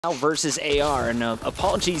Versus AR, and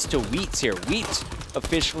apologies to Wheats here. Wheats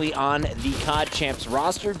officially on the COD Champs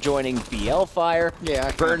roster, joining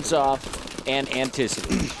BLFire, Burns Off, and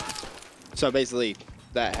Anticity. So basically,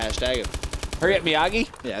 that hashtag. Hurry up, Miyagi.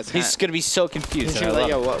 Yeah, he's gonna be so confused. He's like,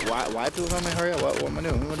 yo, why people tell me hurry up? What am I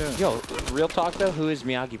doing? What am I doing? Yo, real talk though, who is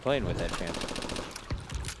Miyagi playing with that champ?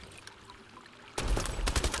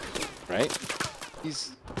 Right?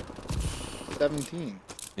 He's 17.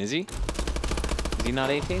 Is he? Is he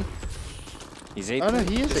not 18? He's 18. Oh no,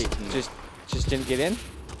 he is 18. Just didn't get in?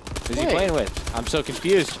 Who's he playing with? I'm so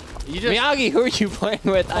confused. Miyagi, who are you playing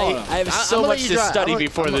with? I have so much to study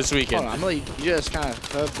before this weekend. Hold on, you just kind of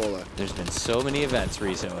curveball. There's been so many events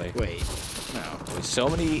recently. Wait, no. There's so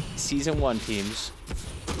many Season 1 teams.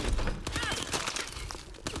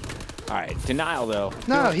 All right, Denial though.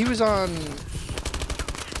 No, he was on.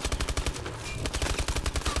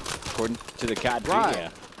 According to the COD, right. Yeah.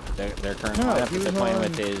 Their current lineup that they're playing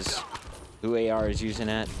with is who AR is using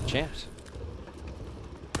at Champs.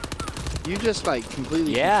 You just like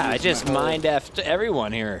completely. Yeah, I just mind-effed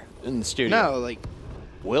everyone here in the studio. No, like.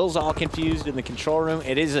 Will's all confused in the control room.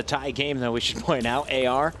 It is a tie game, though, we should point out.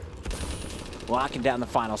 AR locking down the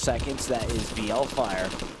final seconds. That is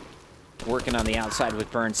BLFire working on the outside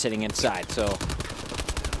with Burns sitting inside. So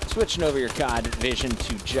switching over your COD vision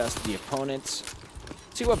to just the opponents.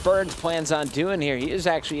 See what Burns plans on doing here. He is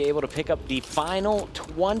actually able to pick up the final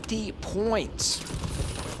 20 points.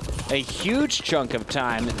 A huge chunk of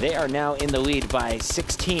time. They are now in the lead by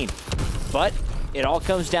 16. But it all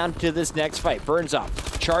comes down to this next fight. Burns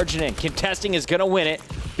Off, charging in. Contesting is going to win it.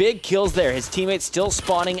 Big kills there. His teammates still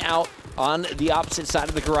spawning out on the opposite side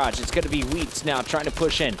of the garage. It's going to be Wheats now trying to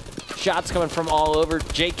push in. Shots coming from all over.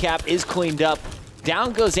 JCap is cleaned up.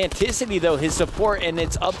 Down goes Anticity, though, his support, and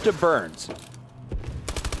it's up to Burns.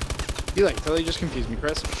 You like totally just confused me,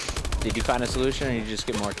 Chris. Did you find a solution, or did you just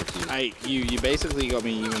get more confused? You basically got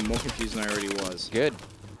me even more confused than I already was. Good.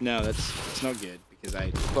 No, it's not good because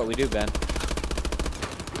That's what we do, Ben.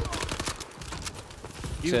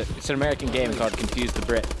 It's an American game called Confuse the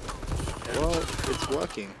Brit. Well, it's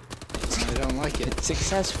working. I don't like it. It's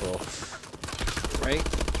successful. Right?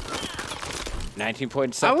 19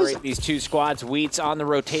 points separate these two squads. Wheats on the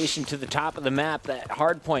rotation to the top of the map. That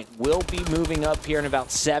hard point will be moving up here in about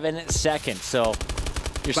 7 seconds. So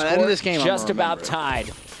your score is just about tied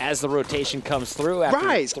as the rotation comes through.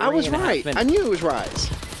 Rise! I was right. I knew it was Rise.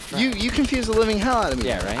 You confused the living hell out of me.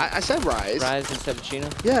 Yeah, right? I said Rise. Rise instead of Chino?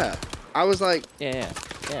 Yeah. I was like... Yeah,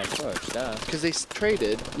 of course, duh. Because they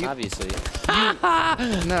traded. Obviously.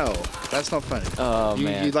 No, that's not funny. Oh,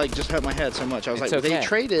 man. You like just hurt my head so much. I was like, okay. they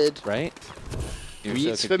traded... Right?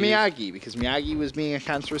 Wheats for Miyagi, because Miyagi was being a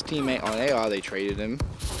cancerous teammate on AR. They traded him.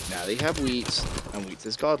 Now they have Wheats, and Wheats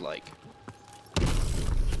is godlike.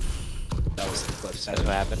 That was the cliff. That's what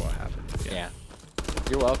happened? What happened. Yeah.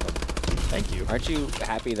 You're welcome. Thank you. Aren't you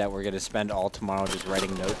happy that we're going to spend all tomorrow just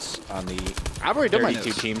writing notes on the I've already done my 32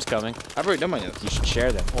 notes. teams coming? I've already done my notes. You should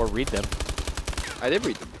share them or read them. I did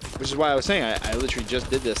read them, which is why I was saying I literally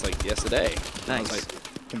just did this like yesterday. Nice. I was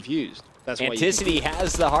like confused. That's why Anticity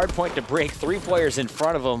has the hard point to break. 3 players in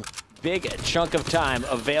front of him. Big chunk of time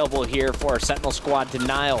available here for our Sentinel squad.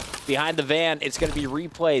 Denial behind the van. It's going to be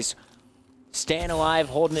replays. Staying alive,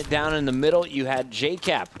 holding it down in the middle. You had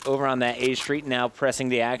JCap over on that A Street now pressing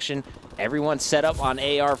the action. Everyone set up on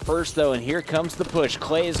AR first, though, and here comes the push.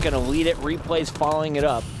 Clay is going to lead it. Replays following it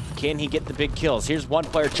up. Can he get the big kills? Here's one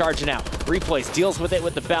player charging out. Replays deals with it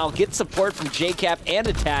with the bell. Gets support from JCap and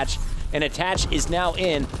Attach. And Attach is now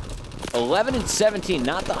in 11 and 17.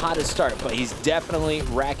 Not the hottest start, but he's definitely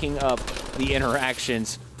racking up the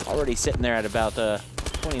interactions. Already sitting there at about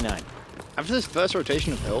 29. After this first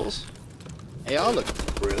rotation of hills, AR look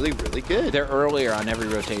really, really good. They're earlier on every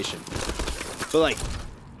rotation. But like,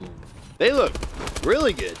 they look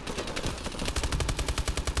really good.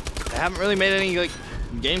 They haven't really made any like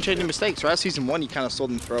game-changing mistakes. Throughout Season 1, you kind of saw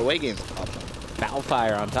them throw away games.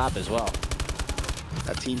 BLFire on top as well.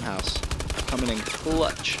 That team house coming in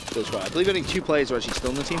clutch as well. I believe only 2 players are actually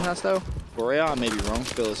still in the team house though. For AR, I may be wrong.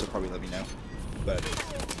 Phyllis will probably let me know. But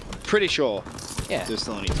I'm pretty sure there's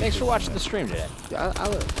still only 2. Thanks for watching the stream today. Yeah, I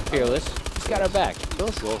look. Fearless. He's got our back.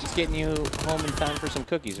 Phyllis will. He's getting you home in time for some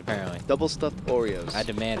cookies, apparently. Double stuffed Oreos. I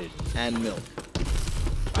demanded. And milk.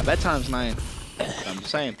 My bedtime's 9. I'm just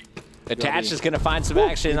saying. Attach is going to find some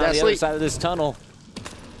action on the other side of this tunnel.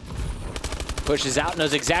 Pushes out,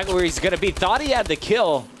 knows exactly where he's going to be. Thought he had the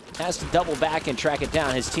kill. Has to double back and track it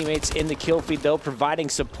down. His teammates in the kill feed, though, providing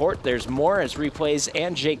support. There's more as Replays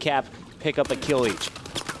and JCap pick up a kill each.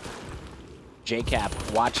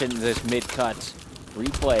 JCap watching this mid-cut.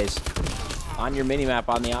 Replays on your minimap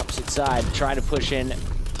on the opposite side, trying to push in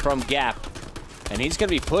from Gap. And he's going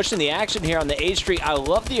to be pushing the action here on the A Street. I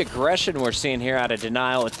love the aggression we're seeing here out of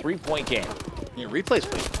Denial. A 3-point game. Yeah, replays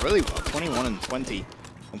played really well. 21 and 20.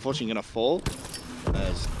 Unfortunately, going to fall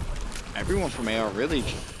as everyone from AR really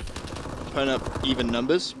putting up even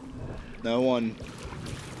numbers. No one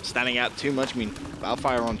standing out too much. I mean,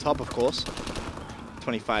 Valfire on top, of course.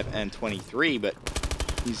 25 and 23, but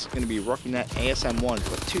he's going to be rocking that ASM-1. He's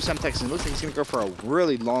got 2 Semtex, and it looks like he's going to go for a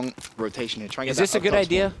really long rotation and try and get Is this a good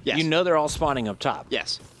idea? Yes. You know they're all spawning up top.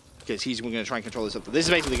 Yes, because he's going to try and control this up. This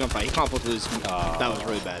is basically a gunfight. He can't afford to lose. That was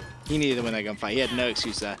really bad. He needed to win that gunfight. He had no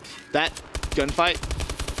excuse there. That gunfight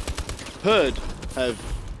could have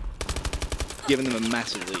given them a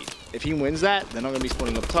massive lead. If he wins that, they're not going to be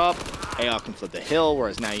spawning up top. AR can flood the hill,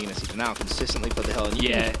 whereas now you're going to see Denial consistently flood the hill. And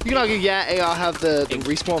you can argue, yeah, AR have the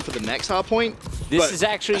respawn for the next hard point. This is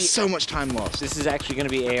actually so much time lost. This is actually going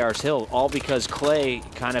to be AR's hill, all because Clay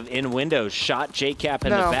kind of in windows shot JCap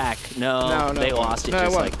in the back. No, they lost it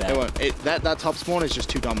just like that. It won't. That top spawn is just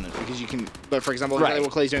too dominant because you can. But for example,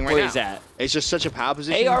 what Clay's doing right now. Where is that? It's just such a power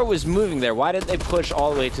position. AR was moving there. Why didn't they push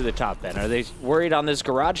all the way to the top then? Are they worried on this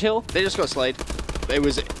garage hill? They just got slayed. It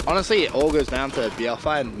was honestly, it all goes down to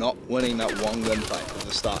BL5 not winning that one gunfight at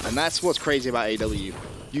the start, and that's what's crazy about AW.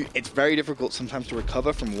 It's very difficult sometimes to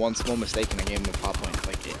recover from one small mistake in a game with hardpoint.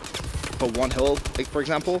 Like for one hill, like for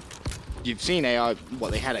example, you've seen AR.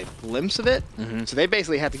 They had a glimpse of it, so they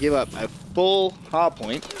basically had to give up a full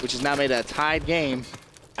hardpoint, which has now made it a tied game,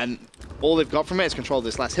 and all they've got from it is control of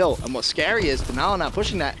this last hill. And what's scary is Denial now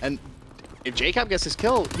pushing that, and if JCap gets this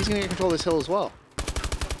kill, he's going to get control of this hill as well.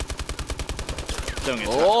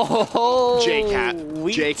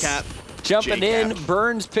 JCap jumping in.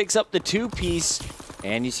 Burns picks up the 2-piece,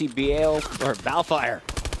 and you see Valfire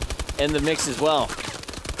in the mix as well.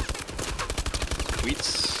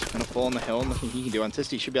 Wheat's gonna fall on the hill. Nothing he can do.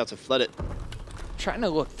 Anticity should be able to flood it. Trying to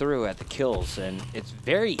look through at the kills, and it's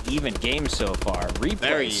very even game so far.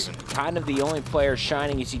 Replays, kind of the only player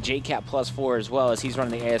shining. You see JCap +4 as well as he's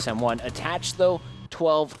running the ASM-1. Attached though,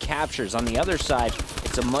 12 captures. On the other side,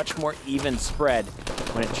 it's a much more even spread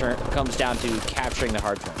when it comes down to capturing the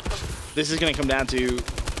hardpoint. This is going to come down to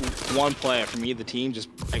one player from either team just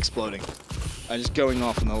exploding. Just going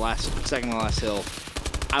off in the second to last hill.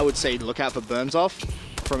 I would say look out for Burns off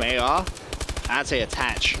from AR. I'd say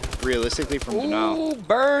attach realistically from Denial.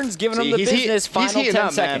 Burns giving him the business. Final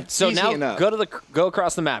 10 seconds. So now go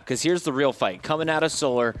across the map because here's the real fight. Coming out of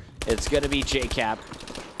Solar, it's going to be JCap.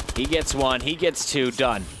 He gets 1, he gets 2,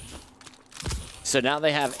 done. So now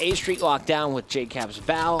they have A Street locked down with JCap's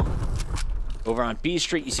Val. Over on B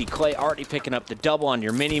Street, you see Clay already picking up the double on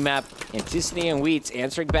your mini-map. Anticity and Wheats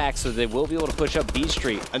answering back, so they will be able to push up B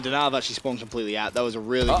Street. And Denial have actually spawned completely out. That was a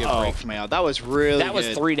really good break from AR. That was really good. That was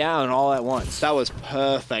 3 down all at once. That was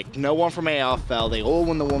perfect. No one from AR fell. They all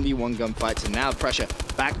won the 1v1 gunfights, and now pressure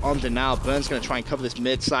back on Denial. Burns going to try and cover this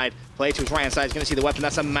mid side. Play to his right-hand side. He's going to see the weapon.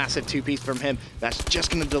 That's a massive 2-piece from him. That's just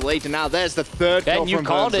going to delay Denial. There's the 3rd kill from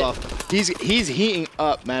Burns off. He's heating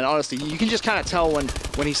up, man. Honestly, you can just kind of tell when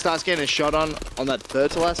he starts getting a shot on that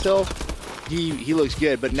 3rd to last hill. He looks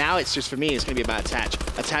good, but now it's just, for me, it's going to be about Attach.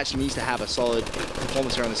 Attach needs to have a solid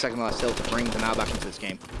performance here on the second to last hill to bring Denial back into this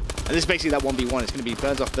game. And this is basically that 1v1. It's going to be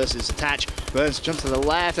Burns off versus Attach. Burns jumps to the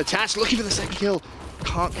left. Attach looking for the 2nd kill.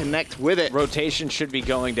 Can't connect with it. Rotation should be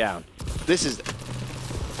going down. This is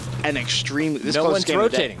an extreme. No one's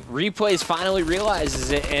rotating. Replays finally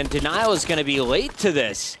realizes it, and Denial is going to be late to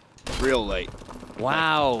this. Real late.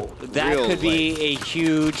 Wow, that could be a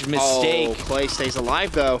huge mistake. Oh, Clay stays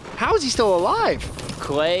alive, though. How is he still alive?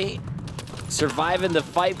 Clay surviving the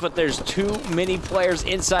fight, but there's too many players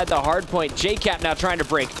inside the hard point. JCap now trying to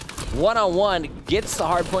break one-on-one, gets the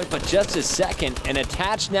hard point, but just a second. And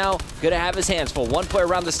Attach now going to have his hands full. One player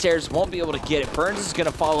around the stairs won't be able to get it. Burns is going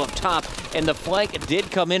to follow up top, and the flank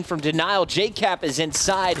did come in from Denial. JCap is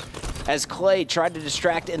inside as Clay tried to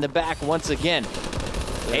distract in the back once again.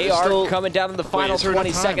 AR coming down in the final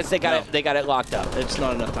 20 seconds. They got it locked up. It's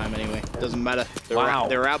not enough time anyway. Doesn't matter.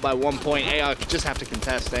 They're out by 1 point. AR just have to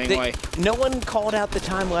contest anyway. No one called out the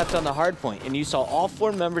time left on the hard point, and you saw all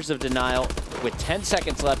 4 members of Denial with 10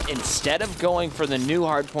 seconds left. Instead of going for the new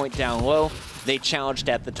hard point down low, they challenged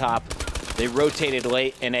at the top. They rotated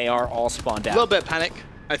late, and AR all spawned out. A little bit of panic,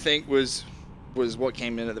 I think, was what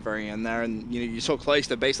came in at the very end there. And you saw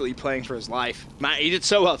Clayster basically playing for his life. Matt, he did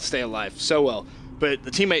so well to stay alive, so well. But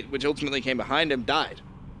the teammate, which ultimately came behind him, died.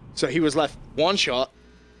 So he was left 1 shot,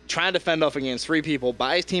 trying to fend off against 3 people,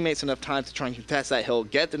 buy his teammates enough time to try and contest that hill,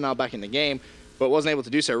 get Denial back in the game, but wasn't able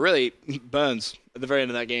to do so. Really, Burns, at the very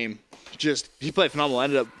end of that game, he played phenomenal.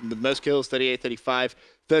 Ended up with most kills, 38, 35,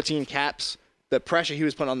 13 caps. The pressure he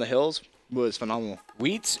was putting on the hills was phenomenal.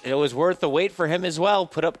 Wheats, it was worth the wait for him as well.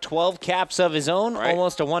 Put up 12 caps of his own, right.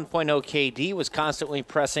 Almost a 1.0 KD, was constantly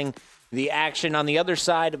pressing the action. On the other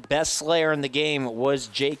side, best Slayer in the game was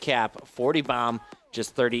JCap, 40 bomb,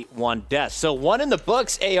 just 31 deaths. So one in the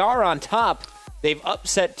books, AR on top. They've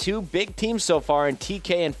upset 2 big teams so far in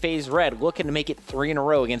TK and FaZe Red, looking to make it 3 in a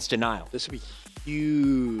row against Denial. This would be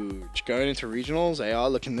huge. Going into regionals, AR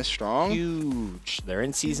looking this strong. Huge. They're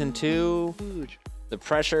in Season 2. Huge. The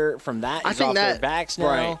pressure from that is off their backs now.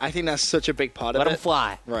 Right. I think that's such a big part of it. Let them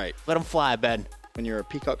fly. Right. Let them fly, Ben. When you're a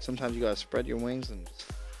peacock, sometimes you got to spread your wings and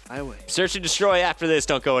fly away. Search and destroy after this.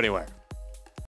 Don't go anywhere.